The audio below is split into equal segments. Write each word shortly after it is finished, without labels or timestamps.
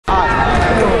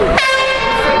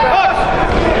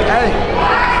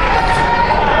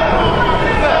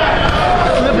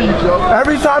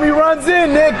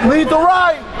Beat the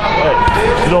right. Hey,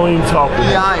 you don't even talk to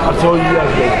him. I told you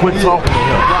yesterday, quit talking to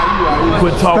him.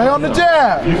 Quit talking. Stay on the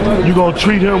jab. You're going to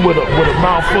treat him with a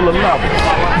mouthful of love.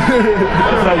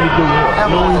 That's how you do him.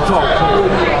 You don't even talk to him.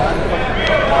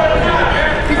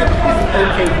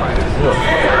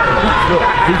 Look,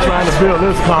 he's trying to build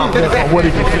his confidence on what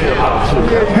he can say about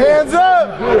you. Hands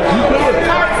up. You good.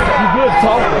 You good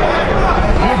talking.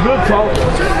 You good talking.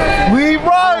 Lead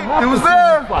right. It was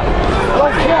there.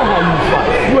 Don't care how you fight.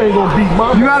 You ain't gonna beat my.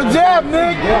 You got a jab,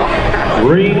 Nick.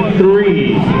 Ring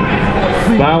 3,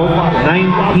 about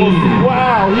 19.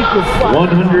 Wow, he could fight.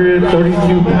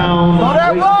 132 pounds,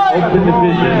 open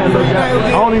division.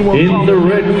 In the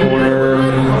red corner,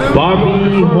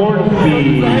 Bobby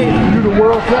Hornby. You the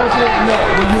world champion? No,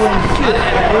 when you ain't shit.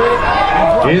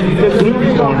 In the blue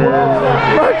corner,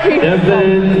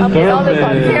 Devin Thurman.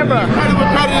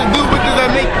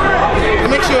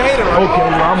 Makes you a hater, right? Okay,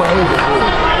 well, I'm a hater.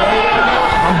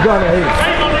 I'm gonna hate.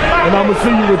 And I'm gonna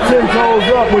see you with 10 toes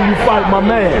up when you fight my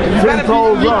man. 10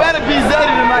 toes up. You better be Zeddy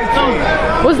tonight, too.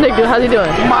 What's Nick doing? How's he doing?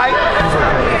 Mike.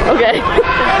 Okay. He ain't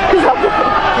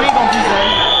gonna be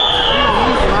Zeddy.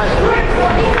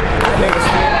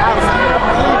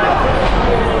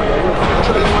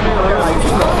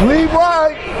 Lead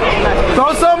right.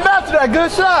 Throw something after that.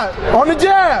 Good shot. On the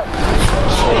jab.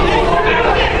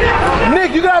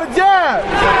 Nick, you got a jab.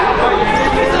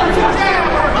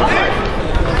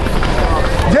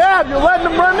 Jab, you're letting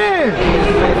them run in.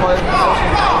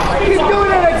 Keep doing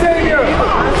that, Xavier.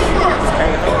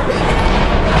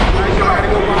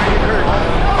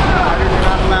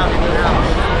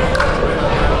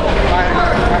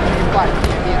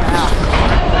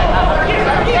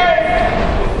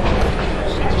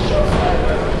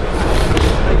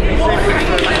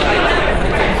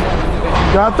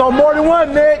 Gotta throw more than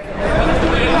one, Nick.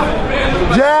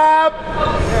 Jab.